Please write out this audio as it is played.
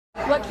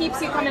What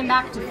keeps you coming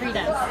back to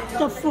Freda's?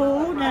 The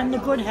food and the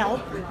good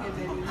help.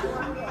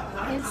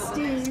 And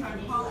Steve.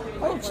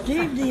 Oh,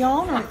 Steve, the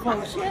owner, of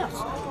course, yes.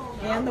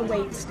 And the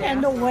wait staff.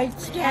 And the wait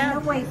staff.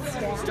 And the wait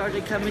staff.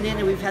 Started coming in,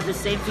 and we've had the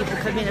same people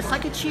come in. It's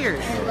like a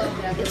Cheers.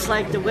 It's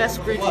like the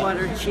West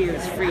Bridgewater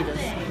Cheers,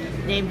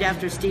 Freda's, named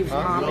after Steve's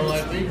mom.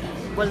 It's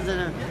one of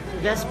the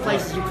best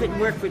places. You couldn't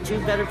work for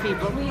two better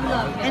people.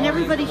 And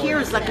everybody here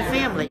is like a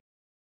family.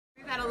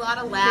 We've had a lot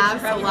of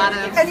laughs, a lot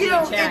of And you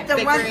know,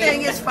 the one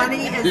thing is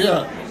funny is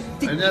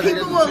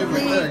people will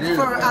leave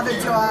for other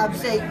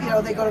jobs. They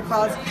go to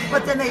college,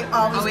 but then they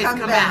always come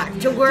back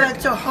to work,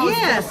 to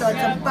hostess or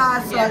to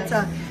boss or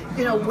to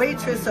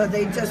waitress, or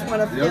they just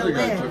want to fill in.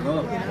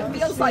 It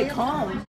feels like home.